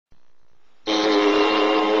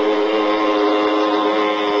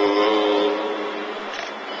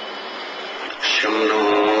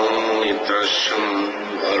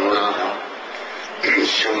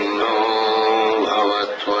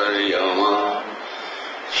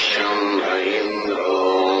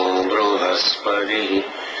बृहस्पतिः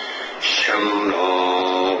शं नो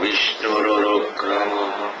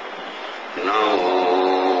विष्णुरुक्रमः नमो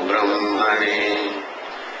ब्रह्मणे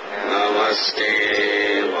नमस्ते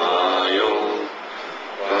वायो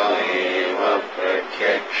त्वमेव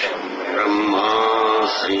प्रत्यक्षं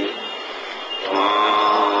ब्रह्मासि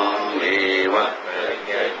त्वामेव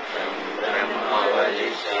प्रत्यक्षं ब्रह्म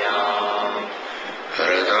वदिष्यामि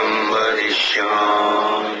ऋतं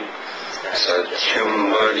वदिष्यामि सत्यं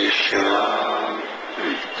वदिष्यामि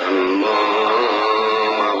तन्मामवतु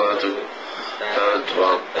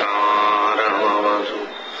तद्वक्तारमवतु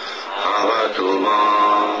अवतु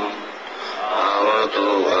माम् अवतु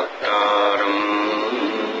वक्तारम्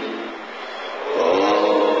ॐ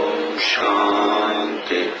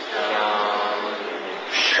शान्ति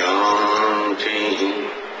शान्तिः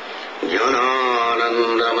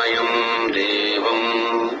ज्ञानानन्दमयम् देवम्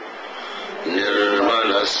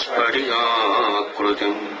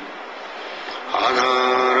निर्मलस्फटिकाकृतिम्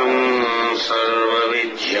आधारम्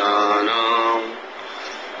सर्वविद्यानाम्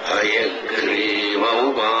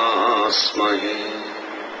हयग्रीवमुपास्महे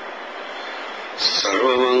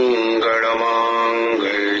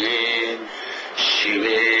सर्वमङ्गलमाङ्गल्ये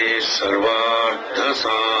शिवे सर्वार्थसाधिके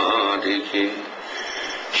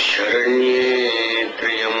शरण्ये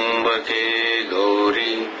त्र्यम्बके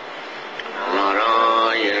गौरी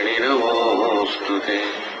नारायणि नमोऽस्तुते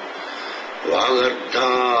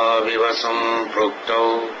वागर्धाविव सम्पृक्तौ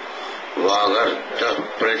वागर्धः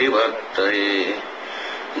प्रतिपत्तये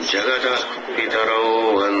जगतः पितरौ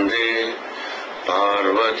वन्दे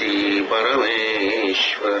पार्वती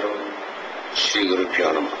परमेश्वरौ శ్రీ గురుభ్యో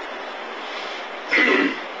నమః.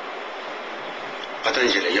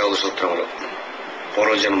 పతంజలి యోగ సూత్రములు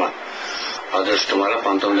పూర్వజన్మ అదృష్టమాల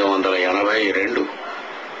 1982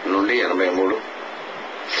 నుండి 83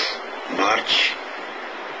 మార్చ్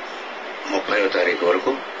 30వ తారీఖు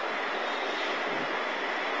వరకు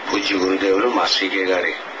పూజ్య గురుదేవులు మా శ్రీకే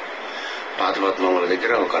గారి పాదపద్మముల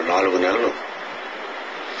దగ్గర ఒక 4 నెలలు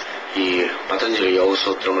ఈ పతంజలి యోగ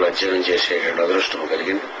సూత్రములు అధ్యయనం చేసేటువంటి అదృష్టం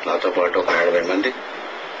కలిగింది. నాతో పాటు ఒక 40 మంది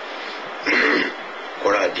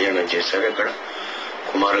కూడా అధ్యయనం చేశారు. ఇక్కడ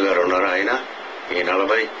కుమార్ గారు ఉన్నారు. ఆయన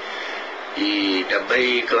ఈ 70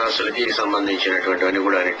 క్లాసులకి సంబంధించినటువంటివన్నీ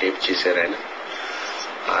కూడా ఆయన టేప్ చేశారు.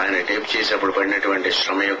 ఆయన టేప్ చేసేప్పుడు పడినటువంటి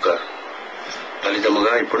శ్రమ యొక్క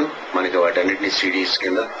ఫలితముగా ఇప్పుడు మనకి వాటన్నిటినీ సిడీస్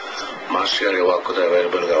కింద మాస్టర్ గారి వాక్కుతో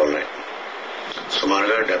అవైలబుల్ గా ఉన్నాయి.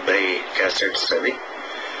 సుమారుగా 70 క్యాసెట్స్ అవి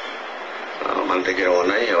మన దగ్గర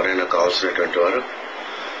ఉన్నాయి. ఎవరైనా కావాల్సినటువంటి వారు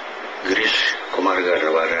గిరీష్ కుమార్ గారి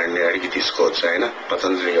వారిని అడిగి తీసుకోవచ్చు. ఆయన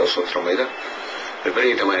పతంజలి యోగ సూత్రం మీద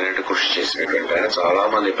విపరీతమైన కృషి చేసినటువంటి ఆయన. చాలా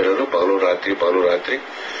మంది పిల్లలు పగలు రాత్రి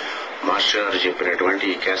మాస్టర్ గారు చెప్పినటువంటి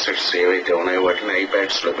ఈ క్యాసెట్స్ ఏవైతే ఉన్నాయో వాటిని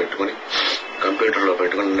ఐప్యాడ్స్ లో పెట్టుకుని కంప్యూటర్ లో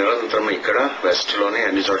పెట్టుకుని నిరంతరం ఇక్కడ వెస్ట్ లోనే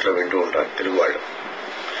అన్ని చోట్ల వింటూ ఉంటారు తెలుగు వాళ్ళు.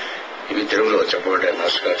 ఇవి తెలుగులో చెప్పబడ్డాయి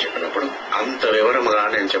మాస్టర్ గారు చెప్పినప్పుడు. అంత వివరంగా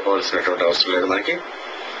నేను చెప్పవలసినటువంటి అవసరం లేదు. మనకి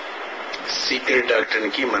సీక్రెట్ డాక్టర్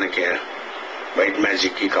కి మనకి వైట్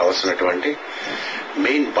మ్యాజిక్ కి కావాల్సినటువంటి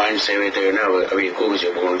మెయిన్ పాయింట్స్ ఏవైతే ఉన్నాయో అవి ఎక్కువగా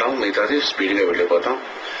చెప్పుకుంటాం. మిగతాది స్పీడ్ గా వెళ్లిపోతాం.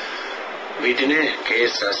 వీటినే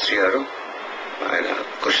కేఎస్ శాస్త్రి గారు ఆయన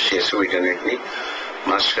కృషి చేసి వీటన్నింటినీ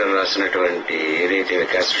మాస్టర్ గారు రాసినటువంటి ఏదైతే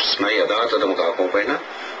క్యాసెట్స్ ఉన్నాయో యథాతథం కాకపోయినా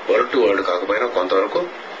వర్డ్ టు వర్డ్ కాకపోయినా కొంతవరకు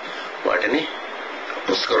వాటిని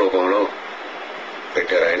పుస్తక రూపంలో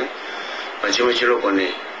పెట్టారు. ఆయన మధ్యలో కొన్ని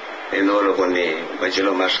ఎందువల్ల కొన్ని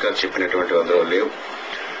మధ్యలో మాస్టర్ గారు చెప్పినటువంటి అందులో లేవు.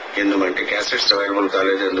 ఎందుకంటే క్యాసెట్స్ అవైలబుల్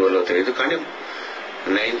కాలేదు, ఎందువల్ల తెలియదు. కానీ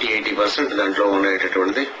 90-80% దాంట్లో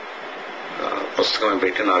ఉండేటటువంటిది పుస్తకం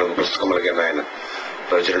పెట్టి 4 పుస్తకముల కింద ఆయన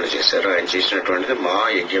ప్రచురణ చేశారు. ఆయన చేసినటువంటిది మా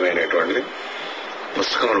యజ్ఞమైనటువంటిది.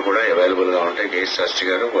 పుస్తకములు కూడా అవైలబుల్ గా ఉంటాయి. కేఎస్ శాస్త్రి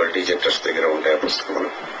గారు వాళ్ళ టీచర్స్ దగ్గర ఉంటాయి ఆ పుస్తకములు.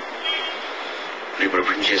 ఇప్పుడు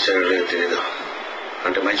ప్రింట్ చేశారో లేదో తెలియదు.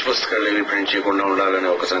 అంటే మంచి పుస్తకాలు ఏవి ప్రింట్ చేయకుండా ఉండాలనే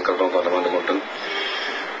ఒక సంకల్పం కొంతమందికి ఉంటుంది.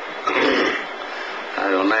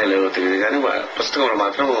 అది ఉన్నాయో లేవో తెలియదు. కానీ పుస్తకములు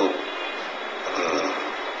మాత్రం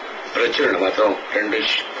ప్రచురణ మాత్రం 2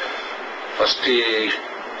 ఫస్ట్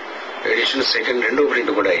ఎడిషన్ సెకండ్ 2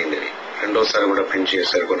 ప్రింట్ కూడా అయింది. రెండోసారి కూడా ప్రింట్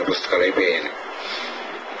చేశారు. కొన్ని పుస్తకాలు అయిపోయాయి.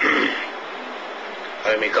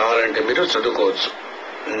 అవి మీకు కావాలంటే మీరు చదువుకోవచ్చు.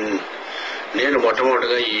 నేను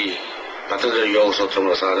మొట్టమొదటిగా ఈ పతంజలి యోగ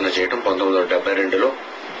సూత్రంలో సాధన చేయడం 1972లో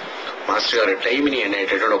మాస్టర్ గారి టైమిని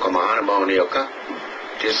అనేటటువంటి ఒక మహానుభావుని యొక్క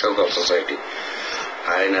థియోసాఫికల్ సొసైటీ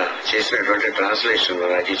ఆయన చేసినటువంటి ట్రాన్స్లేషన్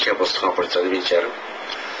నాకు ఇచ్చే పుస్తకం అప్పుడు చదివించారు.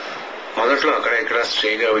 మొదట్లో అక్కడ ఇక్కడ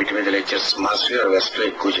స్ట్రేగా వీటి మీద లెక్చర్స్ మాస్టర్ గారు వెస్ట్ లో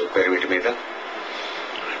ఎక్కువ చెప్పారు వీటి మీద.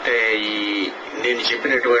 అంటే ఈ నేను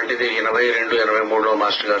చెప్పినటువంటిది 82-83లో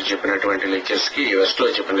మాస్టర్ గారు చెప్పినటువంటి లెక్చర్స్ కి వెస్ట్ లో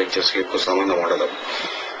చెప్పిన లెక్చర్స్ కి ఎక్కువ సంబంధం ఉండదు.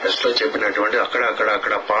 వెస్ట్ లో చెప్పినటువంటి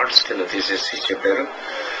అక్కడ పార్ట్స్ కింద తీసేసి చెప్పారు.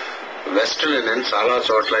 వెస్ట్ నేను చాలా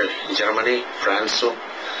చోట్ల జర్మనీ, ఫ్రాన్స్,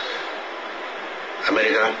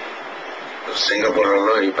 అమెరికా,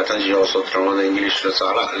 సింగపూర్లలో ఈ పతంజలి యోగ సూత్రంలో ఇంగ్లీష్ లో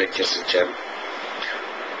చాలా లెక్చర్స్ ఇచ్చారు.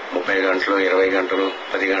 30 గంటలు, 20 గంటలు,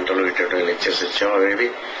 10 గంటలు ఇటువంటి లెక్చర్స్ ఇచ్చాం.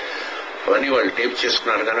 అవన్నీ వాళ్ళు టేప్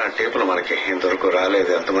చేసుకున్నారు, కానీ ఆ టేపులు మనకి ఇంతవరకు రాలేదు.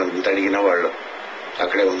 ఎంతమంది ఇంత అడిగినా వాళ్ళు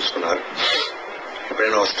అక్కడే ఉంచుకున్నారు.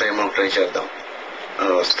 ఎప్పుడైనా వస్తాయేమో ట్రై చేద్దాం,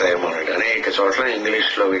 వస్తాయేమో అని. అనేక చోట్ల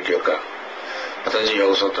ఇంగ్లీష్ లో వీటి యొక్క పతంజలి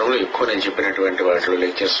యోగ సూత్రంలో ఎక్కువ నేను చెప్పినటువంటి వాటిలో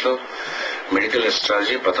లెక్చర్స్ లో మెడికల్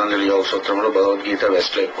ఎస్ట్రాలజీ, పతంజలి యోగ సూత్రంలో, భగవద్గీత,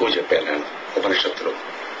 వెస్ట్ లో ఎక్కువ చెప్పాను నేను. ఉపనిషత్తులు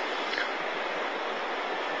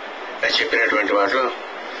నేను చెప్పినటువంటి వాటిలో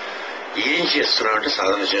ఏం చేస్తున్నావు అంటే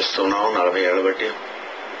సాధన చేస్తున్నావు 40 ఏళ్ల బట్టి.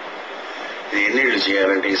 ఇది ఎన్నేళ్లు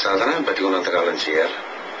చేయాలంటే ఈ సాధన బతికున్నంతకాలం చేయాలి.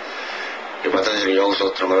 ఈ పతంజలి యోగ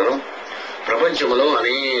సూత్రములలో ప్రపంచంలో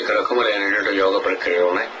అనేక రకములైనటువంటి యోగ ప్రక్రియలు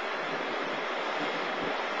ఉన్నాయి.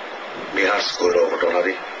 బీహార్ స్కూల్లో ఒకటి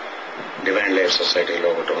ఉన్నది, డివైన్ లైఫ్ సొసైటీలో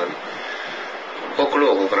ఒకటి ఉన్నది. ఒక్కొక్కరు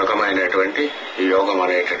ఒక్కొక్క రకమైనటువంటి ఈ యోగం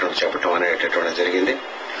అనేటటువంటి చెప్పటం అనేటటువంటి జరిగింది.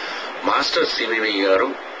 మాస్టర్ సివివి గారు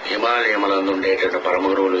హిమాలయములందు ఉండేటువంటి పరమ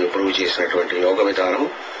గురువులు ఎప్పుడు చేసినటువంటి యోగ విధానం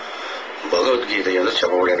భగవద్గీత యందు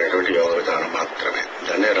చెప్పబడినటువంటి యోగ విధానం మాత్రమే.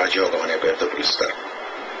 దాన్నే రాజయోగం అనే పేరుతో పిలుస్తారు.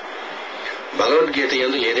 భగవద్గీత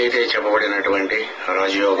యందు ఏదైతే చెప్పబడినటువంటి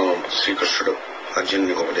రాజయోగం శ్రీకృష్ణుడు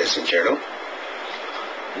అర్జునునికి ఉపదేశించాడో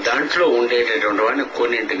దాంట్లో ఉండేటటువంటి వాటిని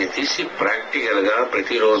కొన్నింటిని తీసి ప్రాక్టికల్ గా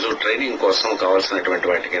ప్రతిరోజు ట్రైనింగ్ కోసం కావాల్సినటువంటి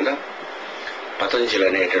వాటి కింద పతంజలి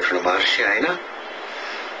అనేటటువంటి మహర్షి ఆయన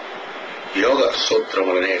యోగ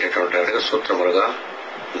సూత్రములు అనేటటువంటి సూత్రములుగా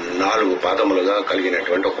 4 పాదములుగా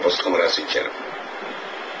కలిగినటువంటి ఒక పుస్తకం రాసిచ్చారు.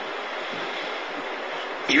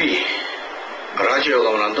 ఇవి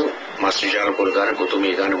రాజయోగమునందు మాస్టర్ జాలపూర్ గాని,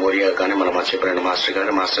 కుతుమి గాని, మోరియా గాని, మన చెప్పిన మాస్టర్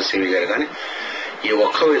గాని, మాస్టర్ సివి గారు గాని ఈ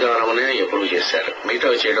ఒక్క విధానమునే ఎప్పుడు చేశారు.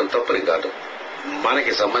 మిగతావి చేయడం తప్పని కాదు.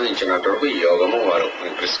 మనకి సంబంధించినటువంటి ఈ యోగము వారు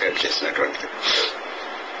ప్రిస్క్రైబ్ చేసినటువంటిది.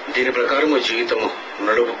 దీని ప్రకారం జీవితము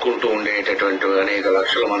నడుపుకుంటూ ఉండేటటువంటి అనేక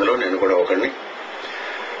లక్షల మందిలో నేను కూడా ఒకడిని.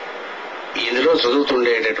 ఇందులో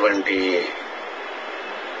చదువుతుండేటటువంటి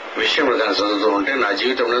విషయంలో దాన్ని చదువుతూ ఉంటే నా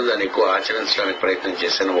జీవితంలో దాన్ని ఎక్కువ ఆచరించడానికి ప్రయత్నం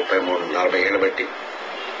చేశాను. 33-40 ఏళ్ల బట్టి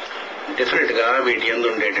డెఫినెట్ గా వీటి యందు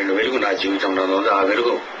ఉండేటువంటి వెలుగు నా జీవితంలో ఉంది. ఆ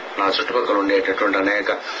వెలుగు నా చుట్టుపక్కల ఉండేటటువంటి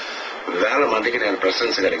అనేక వేల మందికి నేను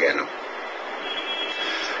ప్రశంసగలిగాను.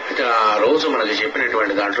 అయితే ఆ రోజు మనకి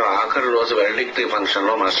చెప్పినటువంటి దాంట్లో ఆఖరి రోజు వెల్డిక్టరీ ఫంక్షన్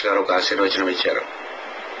లో మాస్టర్ గారు ఒక ఆశీర్వచనం ఇచ్చారు.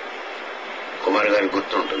 కుమార్ గారికి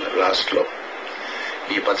గుర్తుంటుంది. లాస్ట్ లో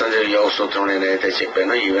ఈ పతంజలి యోగ సూత్రం నేనైతే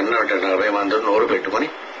చెప్పానో ఈ విన్నటువంటి 40 మంది నోరు పెట్టుకుని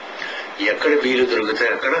ఎక్కడ వీలు దొరికితే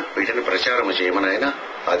అక్కడ వీటిని ప్రచారం చేయమని ఆయన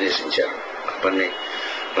ఆదేశించారు. పని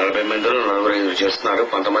 40 మందిలో 40 చేస్తున్నారు.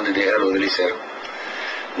 కొంతమంది దేహాలు వదిలేశారు.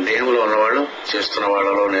 దేహంలో ఉన్నవాళ్ళు చేస్తున్న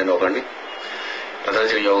వాళ్ళలో నేను ఒకడిని.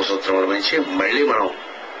 పతంజలి యోగ సూత్రముల నుంచి మళ్లీ మనం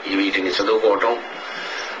ఈ వీటిని చదువుకోవటం,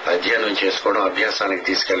 అధ్యయనం చేసుకోవడం, అభ్యాసానికి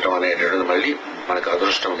తీసుకెళ్లడం అనేటటువంటి మళ్లీ మనకు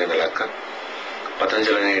అదృష్టం కింద లెక్క.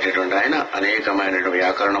 పతంజలి అనేటటువంటి ఆయన అనేకమైనటువంటి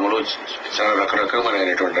వ్యాకరణములు చాలా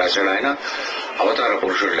రకరకమైనటువంటి రాశాడు. ఆయన అవతార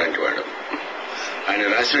పురుషుడు లాంటి వాడు. ఆయన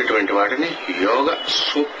రాసినటువంటి వాటిని యోగ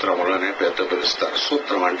సూత్రములు అనే పేరుతో పిలుస్తారు.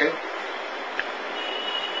 సూత్రం అంటే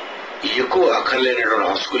ఎక్కువ అక్కర్లేనటువంటి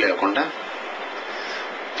హస్కు లేకుండా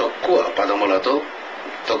తక్కువ పదములతో,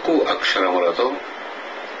 తక్కువ అక్షరములతో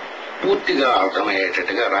పూర్తిగా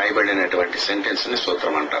అర్థమయ్యేటట్టుగా రాయబడినటువంటి సెంటెన్స్ ని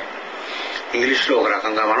సూత్రం అంటారు. ఇంగ్లీష్ లో ఒక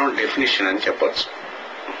రకంగా మనం డెఫినిషన్ అని చెప్పొచ్చు.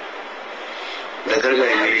 దగ్గరగా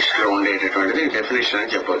ఇంగ్లీష్ లో ఉండేటటువంటిది డెఫినిషన్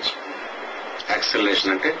అని చెప్పొచ్చు.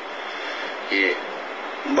 యాక్సిలరేషన్ అంటే ఏ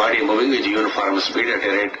body moving with uniform speed at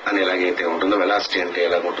a rate అని ఎలాగైతే ఉంటుందో, వెలాసిటీ అంటే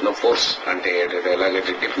ఎలాగ ఉంటుందో, ఫోర్స్ అంటే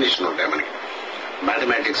ఎలాగైతే డెఫినేషన్ ఉంటాయి. మనకి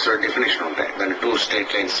మ్యాథమెటిక్స్ లో డెఫినేషన్ ఉంటాయి. దాని 2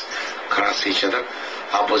 straight lines cross each other,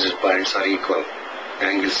 opposite points are equal,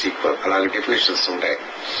 angles equal, అలాగే డెఫినేషన్స్ ఉంటాయి.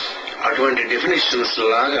 అటువంటి డెఫినేషన్స్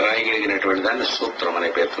లాగా రాయగలిగినటువంటి దాన్ని సూత్రం అనే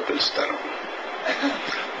పేరుతో పిలుస్తారు.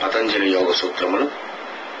 పతంజలి యోగ సూత్రములు,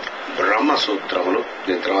 బ్రహ్మ సూత్రములు,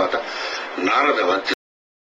 దీని తర్వాత నారద భక్తి